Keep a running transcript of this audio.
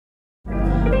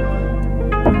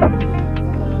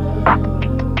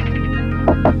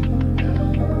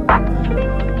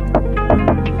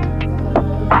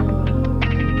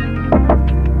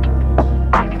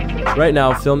Right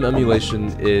now, film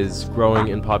emulation is growing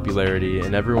in popularity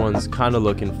and everyone's kind of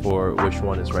looking for which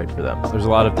one is right for them. There's a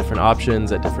lot of different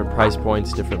options at different price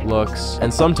points, different looks,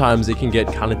 and sometimes it can get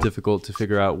kind of difficult to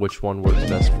figure out which one works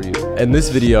best for you. And this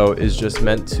video is just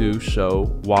meant to show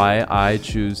why I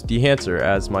choose Dehancer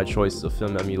as my choice of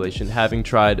film emulation, having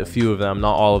tried a few of them,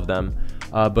 not all of them.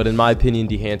 But in my opinion,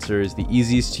 Dehancer is the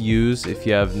easiest to use if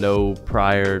you have no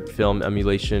prior film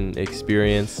emulation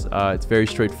experience. It's very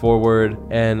straightforward,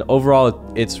 and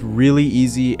overall, it's really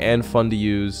easy and fun to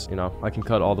use. You know, I can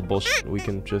cut all the bullshit. We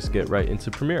can just get right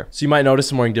into Premiere. So you might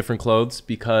notice I'm wearing different clothes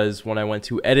because when I went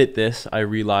to edit this, I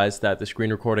realized that the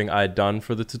screen recording I had done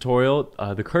for the tutorial,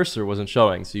 the cursor wasn't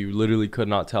showing. So you literally could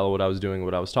not tell what I was doing,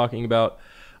 what I was talking about.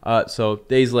 So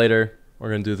days later, we're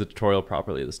going to do the tutorial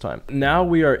properly this time. Now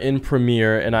we are in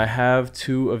Premiere and I have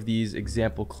two of these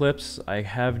example clips. I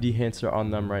have Dehancer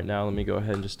on them right now. Let me go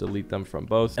ahead and just delete them from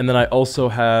both. And then I also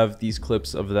have these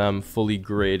clips of them fully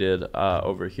graded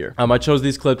over here. I chose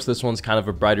these clips. This one's kind of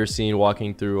a brighter scene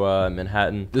walking through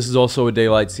Manhattan. This is also a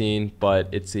daylight scene, but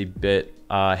it's a bit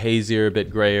hazier, a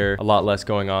bit grayer, a lot less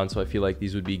going on. So I feel like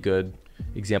these would be good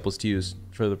examples to use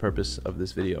for the purpose of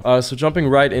this video. So jumping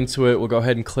right into it, we'll go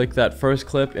ahead and click that first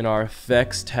clip in our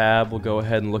effects tab. We'll go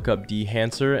ahead and look up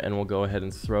Dehancer and we'll go ahead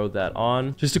and throw that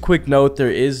on. Just a quick note,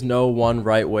 there is no one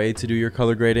right way to do your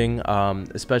color grading,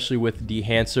 especially with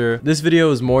Dehancer. This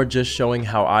video is more just showing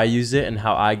how I use it and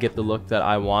how I get the look that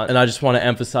I want. And I just want to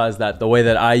emphasize that the way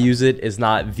that I use it is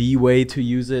not the way to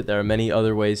use it. There are many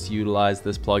other ways to utilize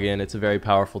this plugin. It's a very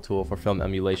powerful tool for film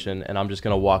emulation, and I'm just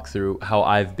going to walk through how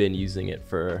I've been using it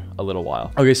for a little while.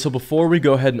 Okay, so before we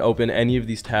go ahead and open any of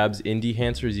these tabs in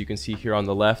Dehancer, as you can see here on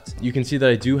the left, you can see that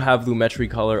I do have Lumetri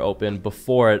Color open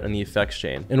before it in the effects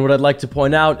chain. And what I'd like to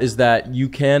point out is that you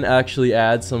can actually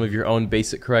add some of your own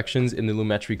basic corrections in the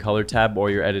Lumetri Color tab or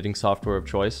your editing software of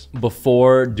choice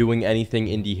before doing anything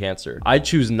in Dehancer. I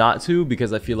choose not to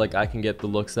because I feel like I can get the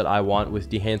looks that I want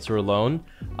with Dehancer alone,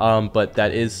 but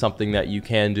that is something that you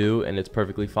can do and it's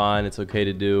perfectly fine. It's okay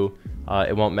to do.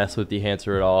 It won't mess with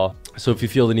Dehancer at all. So if you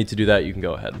feel the need to do that, you can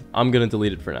go ahead. I'm going to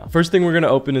delete it for now. First thing we're going to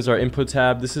open is our input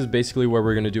tab. This is basically where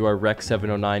we're going to do our Rec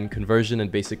 709 conversion and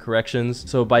basic corrections.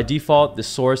 So by default, the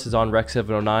source is on Rec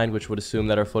 709, which would assume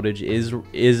that our footage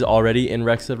is already in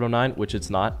Rec 709, which it's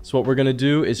not. So what we're going to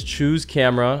do is choose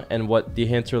camera, and what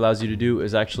Dehancer allows you to do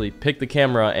is actually pick the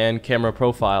camera and camera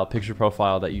profile, picture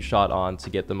profile that you shot on to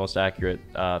get the most accurate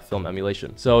film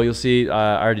emulation. So you'll see,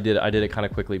 I did it kind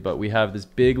of quickly, but we have this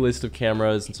big list of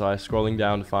cameras, and so I'm scrolling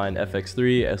down to find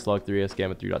FX3, S-Log3,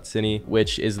 S-Gamma3.Cine,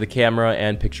 which is the camera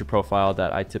and picture profile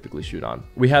that I typically shoot on.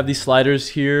 We have these sliders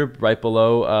here right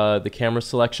below the camera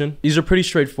selection. These are pretty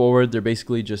straightforward. They're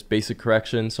basically just basic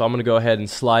corrections. So I'm going to go ahead and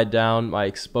slide down my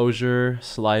exposure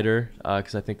slider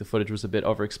because I think the footage was a bit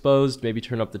overexposed. Maybe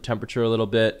turn up the temperature a little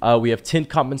bit. We have tint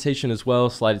compensation as well.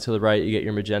 Slide it to the right, you get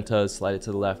your magentas. Slide it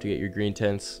to the left, you get your green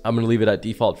tints. I'm going to leave it at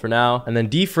default for now. And then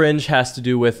defringe has to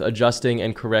do with adjusting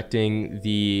and correcting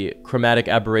the chromatic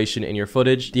aberration in your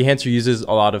footage. Dehancer uses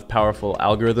a lot of powerful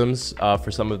algorithms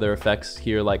for some of their effects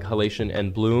here, like halation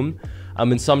and bloom.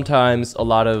 And sometimes a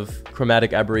lot of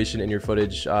chromatic aberration in your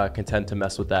footage can tend to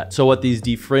mess with that. So what these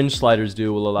defringe sliders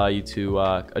do will allow you to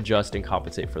adjust and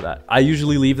compensate for that. I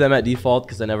usually leave them at default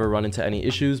because I never run into any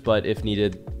issues, but if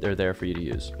needed, they're there for you to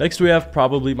use. Next, we have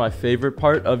probably my favorite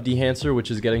part of Dehancer, which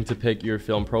is getting to pick your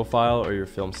film profile or your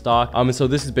film stock. And so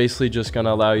this is basically just going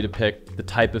to allow you to pick the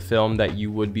type of film that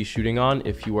you would be shooting on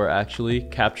if you were actually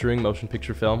capturing motion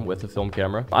picture film with a film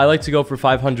camera. I like to go for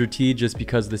 500T just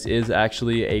because this is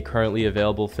actually a currently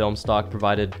available film stock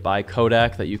provided by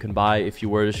Kodak that you can buy if you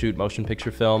were to shoot motion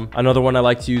picture film. Another one I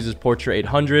like to use is Portra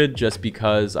 800 just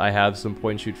because I have some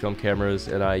point and shoot film cameras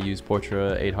and I use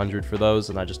Portra 800 for those,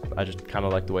 and I just kind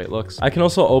of like the way it looks. I can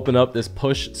also open up this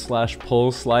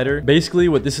push/pull slider. Basically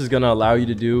what this is going to allow you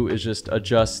to do is just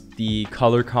adjust the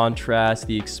color contrast,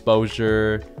 the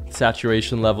exposure,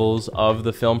 saturation levels of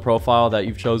the film profile that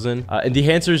you've chosen. And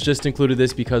Dehancer's just included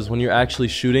this because when you're actually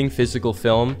shooting physical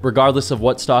film, regardless of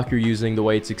what stock you're using, the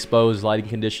way it's exposed, lighting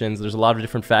conditions, there's a lot of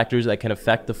different factors that can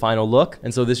affect the final look.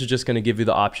 And so this is just going to give you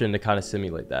the option to kind of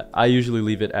simulate that. I usually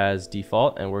leave it as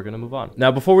default, and we're going to move on.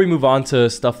 Now, before we move on to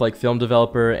stuff like film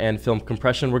developer and film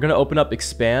compression, we're going to open up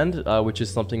expand, which is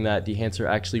something that Dehancer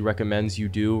actually recommends you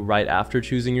do right after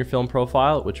choosing your film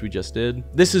profile, which we just did.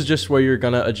 This is just where you're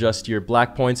going to adjust your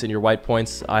black points points and your white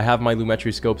points. I have my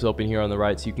Lumetri scopes open here on the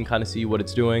right, so you can kind of see what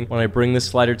it's doing. When I bring this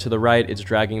slider to the right, it's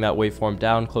dragging that waveform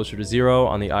down closer to 0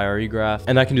 on the IRE graph.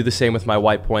 And I can do the same with my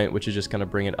white point, which is just going to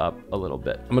bring it up a little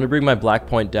bit. I'm going to bring my black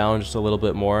point down just a little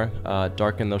bit more,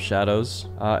 darken those shadows,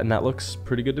 and that looks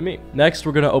pretty good to me. Next,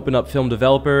 we're going to open up Film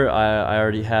Developer. I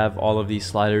already have all of these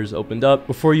sliders opened up.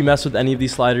 Before you mess with any of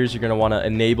these sliders, you're going to want to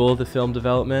enable the film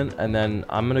development, and then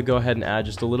I'm going to go ahead and add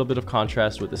just a little bit of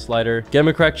contrast with the slider.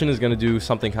 Gamma correction is going to do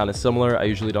something kind of similar. I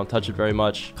usually don't touch it very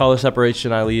much. Color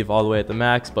separation I leave all the way at the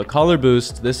max, but color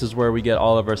boost, this is where we get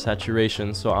all of our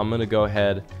saturation. So I'm going to go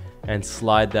ahead and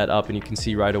slide that up, and you can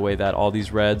see right away that all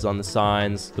these reds on the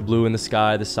signs, the blue in the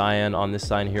sky, the cyan on this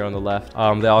sign here on the left,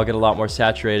 they all get a lot more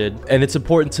saturated. And it's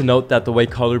important to note that the way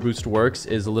color boost works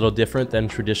is a little different than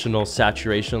traditional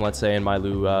saturation, let's say in my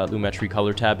Lumetri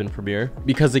Color tab in Premiere,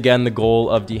 because again, the goal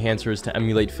of Dehancer is to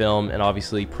emulate film, and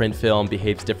obviously print film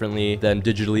behaves differently than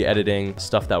digitally editing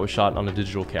stuff that was shot on a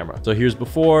digital camera. So here's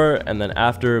before, and then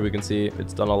after. We can see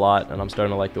it's done a lot, and I'm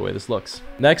starting to like the way this looks.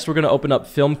 Next, we're going to open up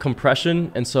film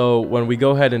compression, and so when we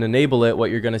go ahead and enable it,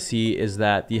 what you're going to see is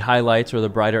that the highlights, or the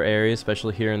brighter areas,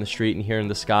 especially here in the street and here in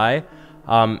the sky,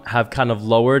 have kind of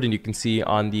lowered, and you can see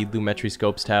on the Lumetri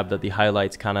Scopes tab that the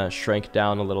highlights kind of shrank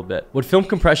down a little bit. What film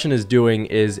compression is doing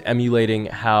is emulating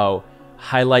how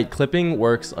highlight clipping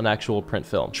works on actual print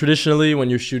film. Traditionally, when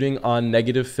you're shooting on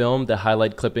negative film, the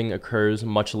highlight clipping occurs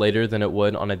much later than it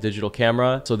would on a digital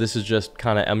camera. So this is just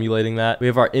kind of emulating that. We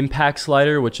have our impact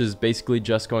slider, which is basically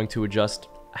just going to adjust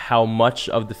how much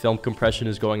of the film compression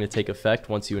is going to take effect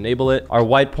once you enable it. Our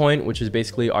white point, which is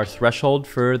basically our threshold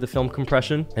for the film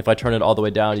compression. If I turn it all the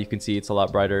way down, you can see it's a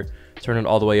lot brighter. Turn it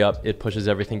all the way up, it pushes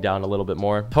everything down a little bit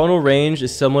more. Tonal range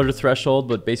is similar to threshold,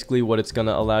 but basically what it's going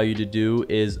to allow you to do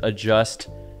is adjust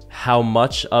how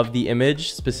much of the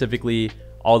image, specifically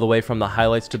all the way from the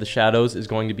highlights to the shadows, is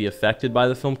going to be affected by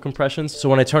the film compressions. So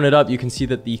when I turn it up, you can see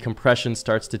that the compression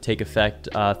starts to take effect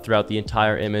throughout the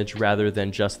entire image rather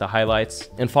than just the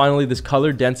highlights. And finally, this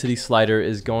color density slider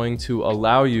is going to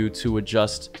allow you to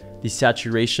adjust the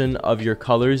saturation of your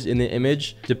colors in the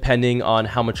image depending on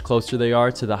how much closer they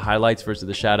are to the highlights versus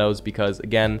the shadows, because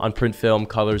again, on print film,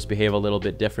 colors behave a little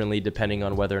bit differently depending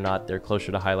on whether or not they're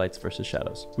closer to highlights versus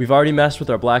shadows. We've already messed with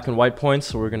our black and white points,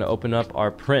 so we're going to open up our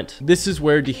print. This is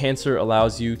where Dehancer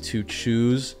allows you to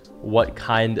choose what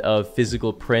kind of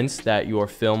physical prints that your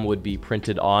film would be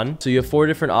printed on. So you have 4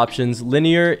 different options.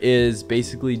 Linear is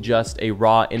basically just a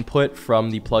raw input from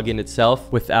the plugin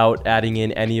itself without adding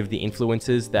in any of the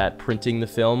influences that printing the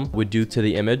film would do to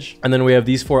the image. And then we have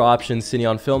these 4 options: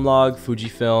 Cineon Film Log,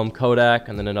 Fujifilm, Kodak,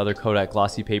 and then another Kodak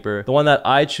glossy paper. The one that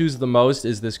I choose the most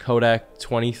is this Kodak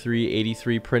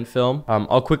 2383 print film.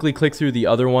 I'll quickly click through the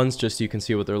other ones just so you can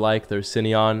see what they're like. There's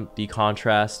Cineon,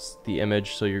 decontrasts the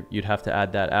image, so you'd have to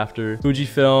add that after.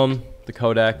 Fujifilm, the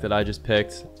Kodak that I just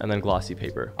picked, and then glossy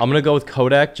paper. I'm gonna go with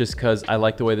Kodak just because I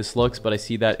like the way this looks, but I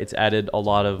see that it's added a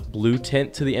lot of blue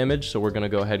tint to the image, so we're gonna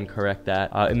go ahead and correct that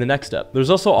in the next step. There's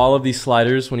also all of these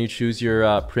sliders when you choose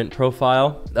your print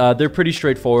profile. They're pretty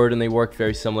straightforward and they work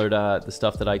very similar to the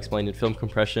stuff that I explained in film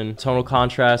compression. Tonal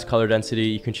contrast, color density,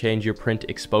 you can change your print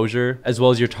exposure, as well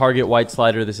as your target white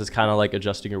slider. This is kind of like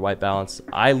adjusting your white balance.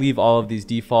 I leave all of these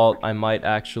default. I might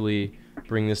actually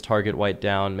bring this target white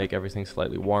down, make everything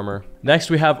slightly warmer. Next,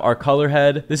 we have our color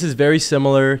head. This is very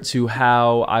similar to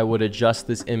how I would adjust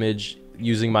this image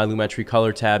using my Lumetri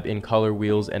Color tab in Color,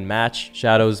 Wheels, and Match.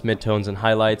 Shadows, midtones, and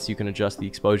highlights. You can adjust the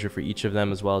exposure for each of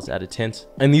them as well as add a tint.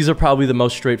 And these are probably the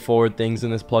most straightforward things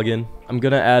in this plugin. I'm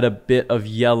gonna add a bit of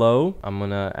yellow. I'm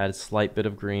gonna add a slight bit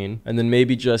of green, and then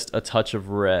maybe just a touch of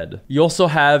red. You also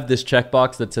have this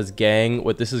checkbox that says gang.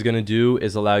 What this is gonna do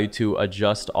is allow you to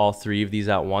adjust all 3 of these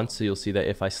at once. So you'll see that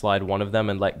if I slide one of them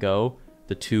and let go,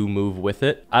 the 2 move with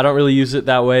it. I don't really use it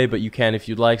that way, but you can if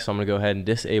you'd like, so I'm gonna go ahead and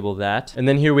disable that. And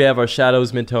then here we have our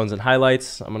shadows, midtones, and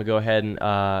highlights. I'm gonna go ahead and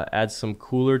add some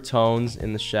cooler tones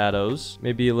in the shadows,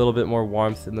 maybe a little bit more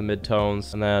warmth in the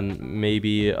midtones, and then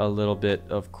maybe a little bit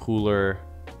of cooler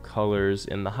colors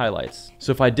in the highlights.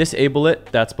 So if I disable it,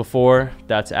 that's before,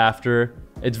 that's after.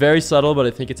 It's very subtle, but I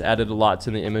think it's added a lot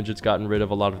to the image. It's gotten rid of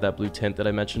a lot of that blue tint that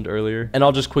I mentioned earlier. And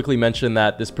I'll just quickly mention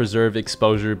that this preserved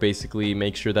exposure basically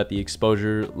makes sure that the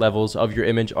exposure levels of your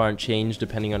image aren't changed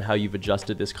depending on how you've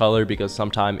adjusted this color, because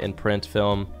sometime in print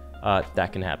film,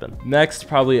 that can happen. Next,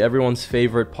 probably everyone's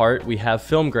favorite part, we have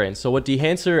film grain. So what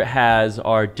Dehancer has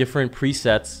are different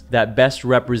presets that best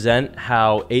represent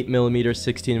how 8mm,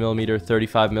 16mm,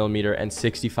 35mm, and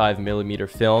 65mm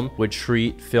film would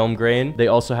treat film grain. They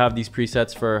also have these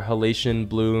presets for halation,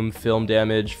 bloom, film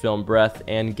damage, film breath,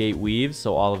 and gate weave.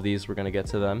 So all of these, we're going to get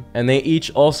to them. And they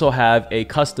each also have a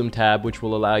custom tab, which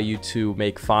will allow you to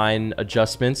make fine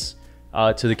adjustments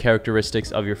to the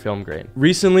characteristics of your film grain.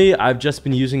 Recently, I've just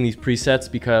been using these presets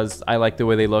because I like the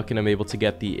way they look and I'm able to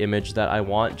get the image that I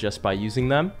want just by using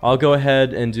them. I'll go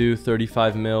ahead and do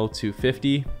 35mm to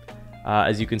 50.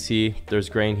 As you can see, there's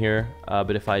grain here,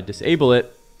 but if I disable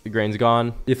it, the grain's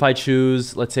gone. If I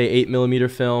choose, let's say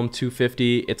 8mm film,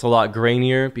 250, it's a lot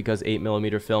grainier because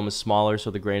 8mm film is smaller,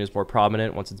 so the grain is more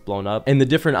prominent once it's blown up. And the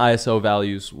different ISO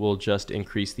values will just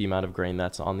increase the amount of grain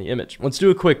that's on the image. Let's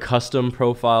do a quick custom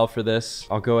profile for this.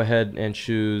 I'll go ahead and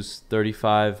choose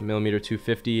 35mm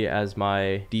 250 as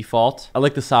my default. I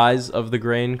like the size of the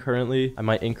grain currently. I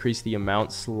might increase the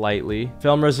amount slightly.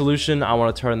 Film resolution, I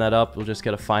want to turn that up. We'll just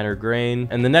get a finer grain.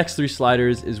 And the next three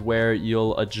sliders is where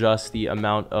you'll adjust the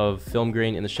amount of film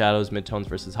grain in the shadows, midtones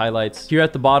versus highlights. Here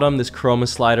at the bottom, this chroma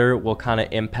slider will kind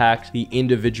of impact the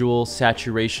individual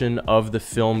saturation of the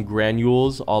film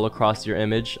granules all across your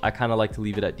image. I kind of like to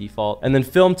leave it at default. And then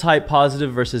film type,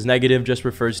 positive versus negative, just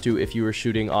refers to if you were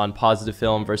shooting on positive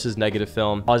film versus negative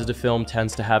film. Positive film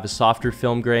tends to have a softer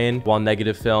film grain, while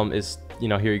negative film is, you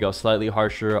know, here you go, slightly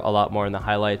harsher, a lot more in the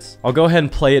highlights. I'll go ahead and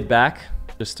play it back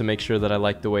just to make sure that I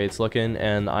like the way it's looking,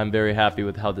 and I'm very happy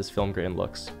with how this film grain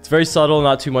looks. It's very subtle,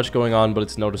 not too much going on, but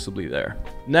it's noticeably there.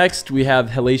 Next, we have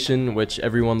halation, which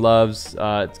everyone loves.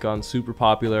 It's gone super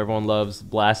popular. Everyone loves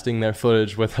blasting their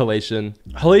footage with halation.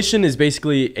 Halation is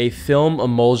basically a film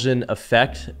emulsion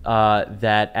effect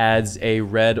that adds a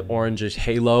red-orangish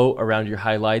halo around your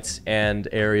highlights and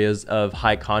areas of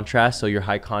high contrast, so your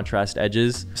high contrast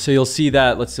edges. So you'll see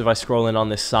that, let's see if I scroll in on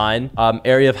this sign,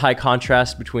 area of high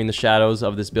contrast between the shadows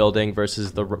of this building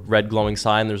versus the red glowing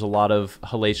sign. There's a lot of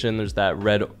halation. There's that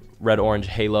red-orange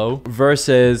halo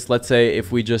versus, let's say,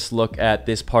 if we just look at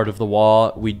this part of the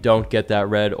wall, we don't get that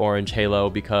red-orange halo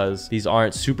because these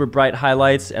aren't super bright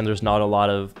highlights and there's not a lot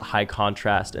of high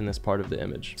contrast in this part of the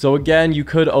image. So again, you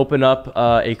could open up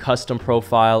a custom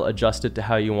profile, adjust it to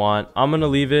how you want. I'm going to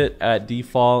leave it at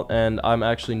default, and I'm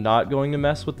actually not going to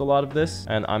mess with a lot of this,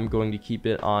 and I'm going to keep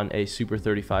it on a Super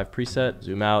 35 preset.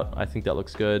 Zoom out. I think that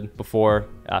looks good. Before,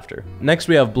 after. Next,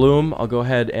 we have bloom. I'll go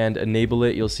ahead and enable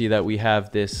it. You'll see that we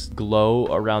have this glow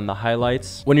around the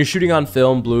highlights. When you're shooting on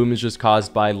film, bloom is just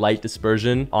caused by light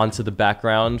dispersion onto the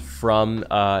background from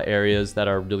areas that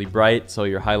are really bright, so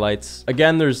your highlights.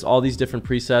 Again, there's all these different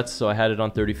presets, so I had it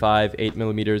on 35.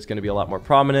 8mm is going to be a lot more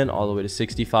prominent, all the way to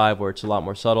 65 where it's a lot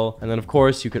more subtle. And then of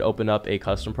course you could open up a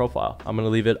custom profile. I'm going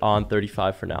to leave it on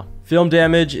 35 for now. Film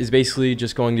damage is basically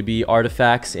just going to be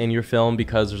artifacts in your film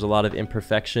because there's a lot of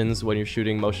imperfections when you're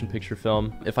shooting motion picture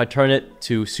film. If I turn it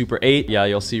to Super 8, yeah,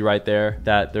 you'll see right there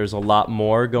that there's a lot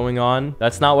more going on.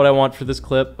 That's not what I want for this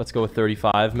clip. Let's go with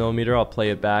 35mm. I'll play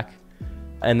it back.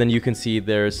 And then you can see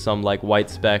there's some like white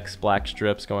specks, black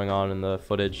strips going on in the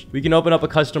footage. We can open up a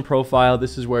custom profile.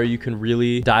 This is where you can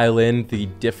really dial in the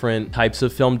different types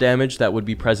of film damage that would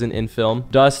be present in film.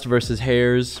 Dust versus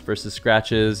hairs versus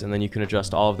scratches, and then you can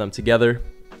adjust all of them together.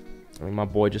 I mean, my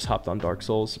boy just hopped on Dark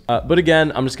Souls. But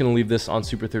again, I'm just going to leave this on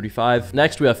Super 35.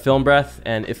 Next, we have film breath.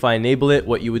 And if I enable it,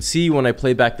 what you would see when I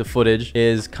play back the footage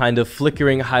is kind of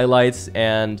flickering highlights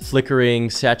and flickering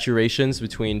saturations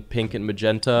between pink and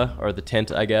magenta, or the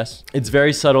tint, I guess. It's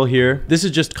very subtle here. This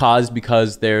is just caused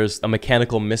because there's a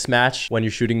mechanical mismatch when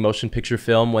you're shooting motion picture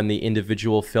film. When the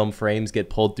individual film frames get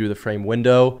pulled through the frame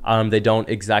window, they don't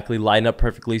exactly line up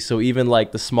perfectly. So even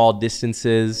like the small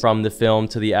distances from the film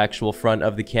to the actual front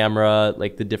of the camera,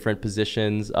 like the different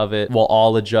positions of it, will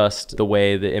all adjust the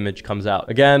way the image comes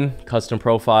out. Again, custom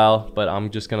profile, but I'm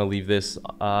just gonna leave this.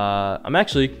 I'm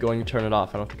actually going to turn it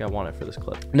off. I don't think I want it for this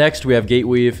clip. Next, we have gate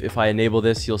weave. If I enable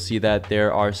this, you'll see that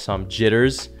there are some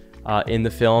jitters in the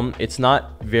film. It's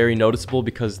not very noticeable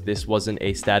because this wasn't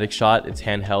a static shot. It's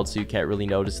handheld, so you can't really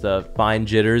notice the fine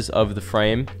jitters of the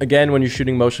frame. Again, when you're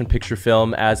shooting motion picture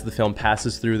film, as the film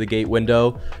passes through the gate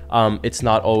window, it's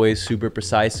not always super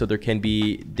precise, so there can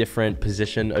be different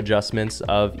position adjustments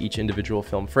of each individual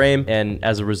film frame, and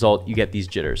as a result, you get these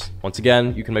jitters. Once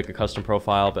again, you can make a custom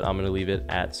profile, but I'm going to leave it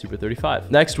at Super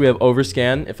 35. Next, we have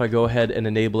Overscan. If I go ahead and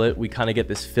enable it, we kind of get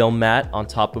this film matte on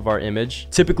top of our image.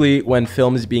 Typically, when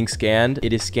film is being scanned,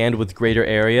 it is scanned with greater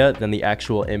area than the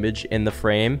actual image in the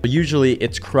frame. But usually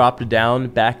it's cropped down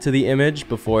back to the image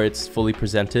before it's fully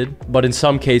presented. But in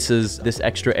some cases, this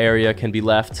extra area can be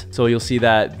left. So you'll see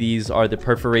that these are the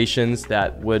perforations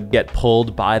that would get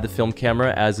pulled by the film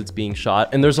camera as it's being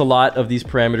shot. And there's a lot of these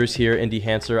parameters here in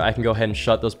Dehancer. I can go ahead and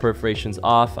shut those perforations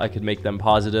off. I could make them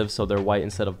positive so they're white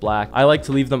instead of black. I like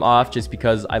to leave them off just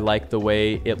because I like the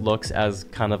way it looks as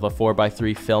kind of a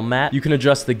 4x3 film mat. You can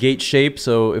adjust the gate shape.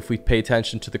 So if we pay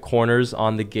attention to the corners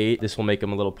on the gate, this will make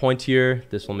them a little pointier.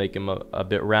 This will make them a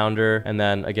bit rounder. And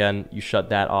then again, you shut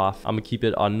that off. I'm gonna keep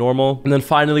it on normal. And then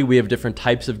finally, we have different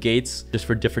types of gates just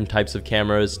for different types of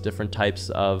cameras, different types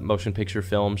of motion picture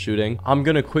film shooting. I'm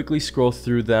gonna quickly scroll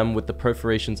through them with the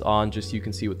perforations on just so you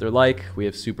can see what they're like. We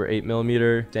have super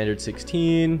 8mm, standard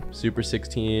 16, super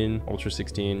 16, ultra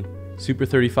 16, super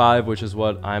 35, which is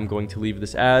what I'm going to leave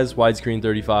this as, widescreen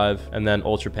 35, and then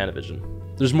ultra Panavision.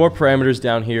 There's more parameters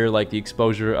down here, like the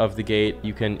exposure of the gate.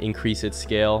 You can increase its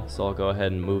scale. So I'll go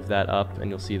ahead and move that up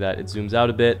and you'll see that it zooms out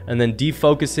a bit. And then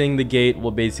defocusing the gate will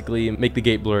basically make the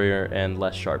gate blurrier and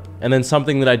less sharp. And then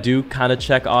something that I do kind of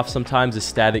check off sometimes is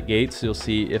static gate. So you'll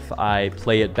see if I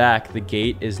play it back, the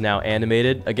gate is now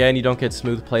animated. Again, you don't get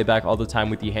smooth playback all the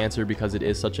time with Dehancer because it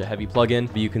is such a heavy plugin,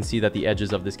 but you can see that the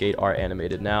edges of this gate are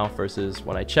animated now versus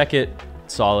when I check it,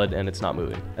 solid and it's not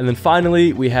moving. And then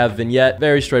finally we have vignette.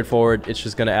 Very straightforward. It's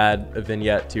just going to add a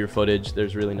vignette to your footage.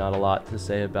 There's really not a lot to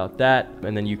say about that.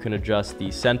 And then you can adjust the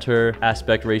center,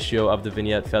 aspect ratio of the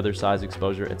vignette, feather size,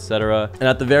 exposure, etc. And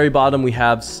at the very bottom we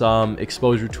have some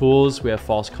exposure tools. We have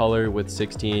false color with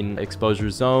 16 exposure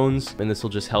zones, and this will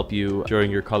just help you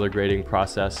during your color grading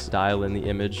process dial in the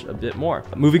image a bit more.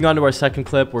 Moving on to our second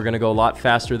clip, we're going to go a lot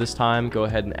faster this time. Go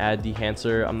ahead and add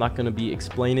Dehancer. I'm not going to be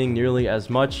explaining nearly as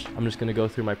much. I'm just going to go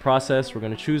through my process. We're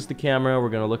going to choose the camera. We're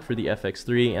going to look for the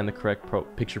FX3 and the correct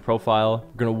picture profile.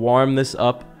 We're going to warm this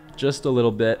up just a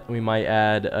little bit. We might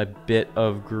add a bit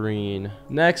of green.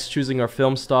 Next, choosing our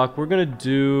film stock, we're going to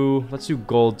do, let's do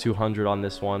gold 200 on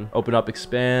this one. Open up,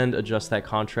 expand, adjust that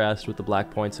contrast with the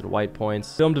black points and white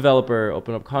points. Film developer,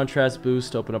 open up contrast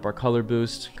boost, open up our color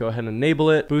boost. Go ahead and enable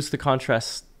it. Boost the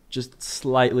contrast just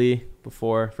slightly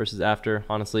before versus after.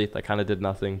 Honestly, that kind of did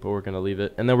nothing, but we're going to leave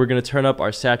it. And then we're going to turn up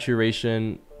our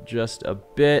saturation just a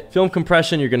bit. Film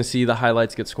compression, you're going to see the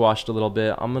highlights get squashed a little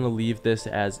bit. I'm going to leave this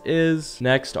as is.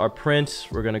 Next, our print,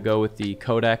 we're going to go with the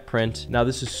Kodak print. Now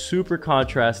this is super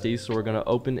contrasty, so we're going to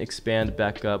open, expand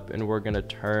back up, and we're going to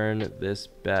turn this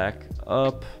back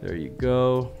up. There you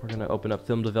go. We're going to open up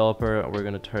film developer and we're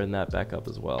going to turn that back up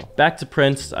as well. Back to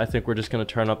print, I think we're just going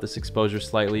to turn up this exposure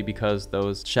slightly because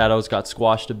those shadows got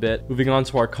squashed a bit. Moving on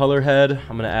to our color head,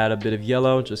 I'm going to add a bit of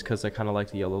yellow just because I kind of like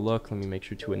the yellow look. Let me make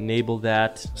sure to enable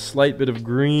that. Slight bit of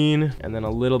green and then a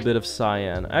little bit of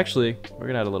cyan. Actually, we're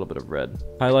gonna add a little bit of red.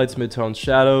 Highlights, midtones,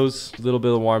 shadows, a little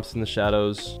bit of warmth in the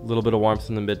shadows, a little bit of warmth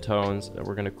in the midtones, and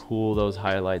we're gonna cool those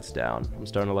highlights down. I'm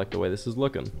starting to like the way this is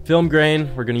looking. Film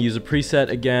grain, we're gonna use a preset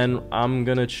again. I'm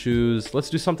gonna choose, let's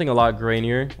do something a lot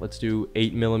grainier. Let's do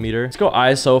 8mm. Let's go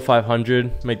ISO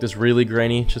 500, make this really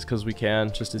grainy just because we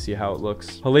can, just to see how it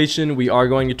looks. Halation, we are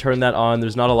going to turn that on.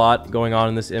 There's not a lot going on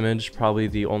in this image. Probably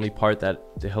the only part that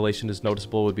the halation is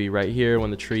noticeable would be right here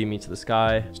when the tree meets the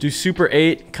sky. Let's do Super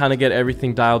 8, kind of get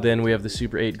everything dialed in. We have the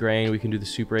Super 8 grain. We can do the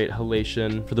Super 8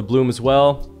 halation. For the bloom as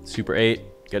well, Super 8.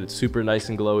 Get it super nice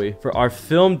and glowy. For our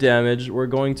film damage, we're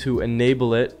going to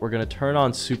enable it. We're going to turn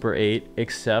on Super 8,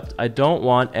 except I don't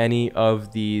want any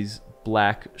of these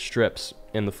black strips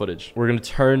in the footage. We're going to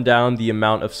turn down the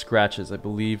amount of scratches. I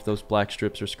believe those black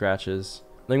strips are scratches.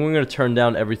 Then we're going to turn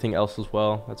down everything else as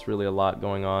well. That's really a lot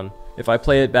going on. If I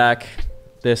play it back,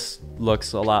 this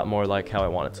looks a lot more like how I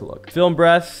want it to look. Film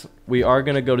breath, we are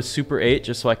going to go to Super 8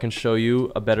 just so I can show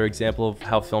you a better example of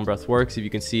how film breath works. If you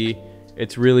can see,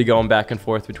 it's really going back and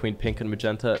forth between pink and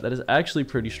magenta. That is actually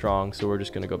pretty strong, so we're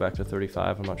just going to go back to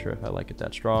 35. I'm not sure if I like it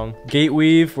that strong. Gate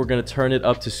weave, we're going to turn it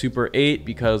up to Super 8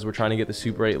 because we're trying to get the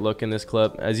Super 8 look in this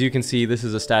clip. As you can see, this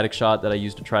is a static shot that I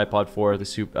used a tripod for.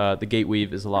 The gate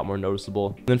weave is a lot more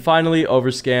noticeable. And then finally,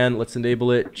 overscan. Let's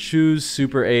enable it. Choose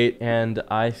Super 8, and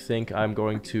I think I'm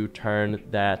going to turn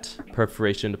that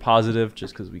perforation to positive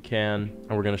just because we can.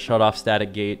 And we're going to shut off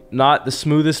static gate. Not the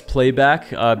smoothest playback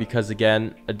because,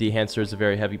 again, a Dehancer is a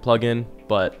very heavy plugin,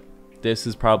 but this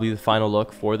is probably the final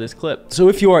look for this clip. So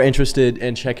if you are interested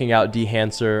in checking out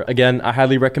Dehancer, again, I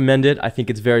highly recommend it. I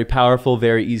think it's very powerful,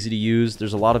 very easy to use.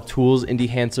 There's a lot of tools in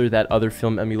Dehancer that other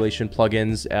film emulation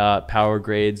plugins, power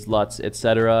grades, LUTs,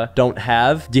 etc. don't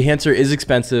have. Dehancer is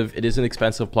expensive. It is an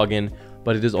expensive plugin,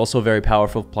 but it is also a very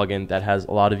powerful plugin that has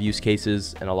a lot of use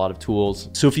cases and a lot of tools.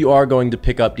 So if you are going to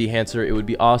pick up Dehancer, it would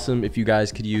be awesome if you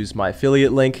guys could use my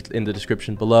affiliate link in the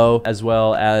description below, as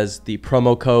well as the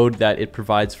promo code that it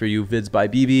provides for you,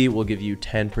 vidsbybb, will give you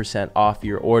 10% off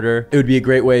your order. It would be a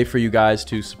great way for you guys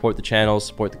to support the channel,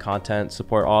 support the content,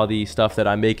 support all the stuff that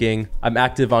I'm making. I'm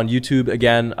active on YouTube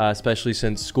again, especially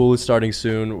since school is starting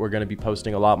soon. We're going to be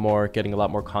posting a lot more, getting a lot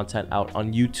more content out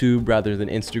on YouTube rather than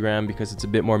Instagram because it's a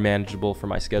bit more manageable for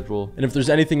my schedule. And if there's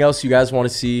anything else you guys want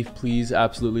to see, please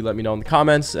absolutely let me know in the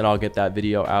comments and I'll get that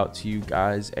video out to you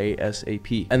guys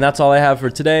ASAP. And that's all I have for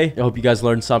today. I hope you guys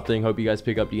learned something. Hope you guys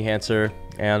pick up Dehancer,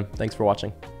 and thanks for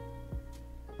watching.